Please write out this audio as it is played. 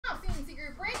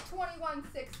one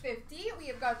 650. We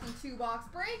have got the 2-box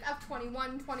break of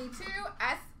 2122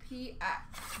 SPX.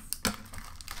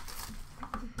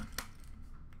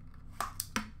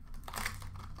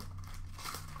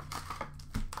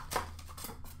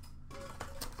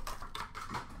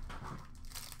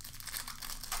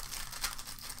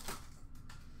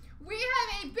 We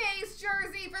have a base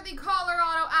jersey for the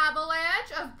Colorado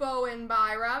Avalanche of Bowen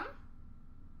Byram.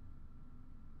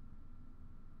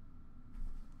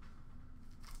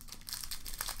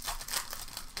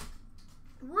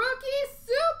 Rookie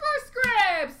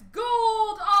Superscripts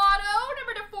Gold Auto,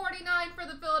 number /49 for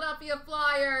the Philadelphia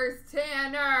Flyers,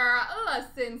 Tanner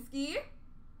Lasinski.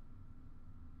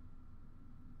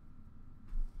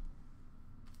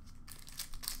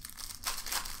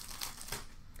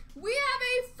 We have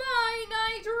a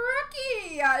finite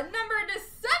rookie, number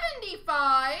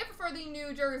 /75 for the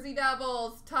New Jersey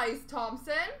Devils, Tyce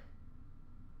Thompson.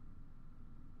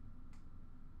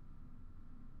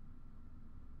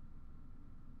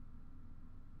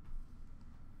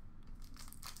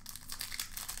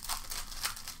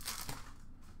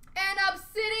 An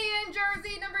Obsidian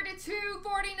jersey, number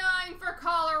 /249 for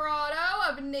Colorado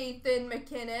of Nathan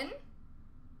McKinnon.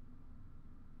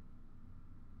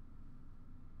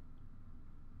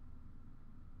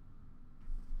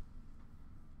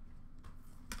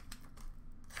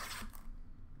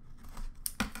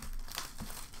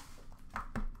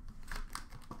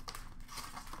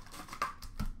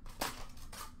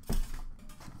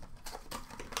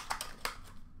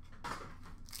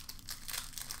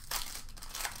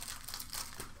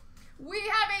 We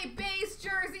have a base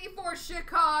jersey for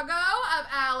Chicago of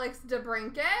Alex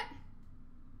DeBrincat.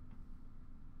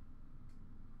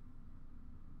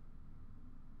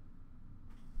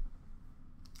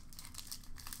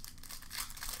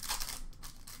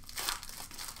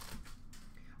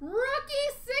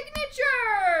 Rookie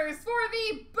signatures for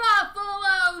the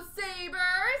Buffalo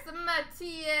Sabres,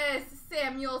 Matthias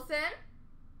Samuelsson.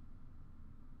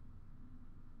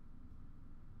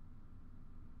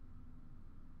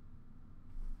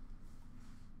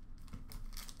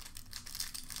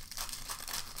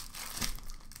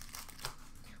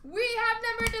 We have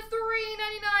number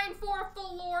 /399 for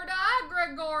Florida,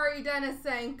 Grigory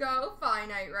Denisenko,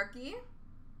 finite rookie.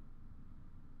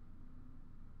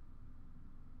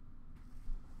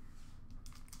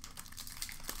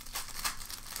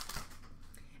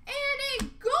 And a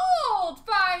gold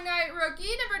finite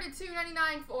rookie, number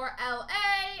 /299 for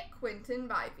LA, Quinton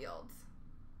Byfield.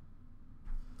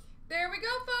 There we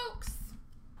go, folks.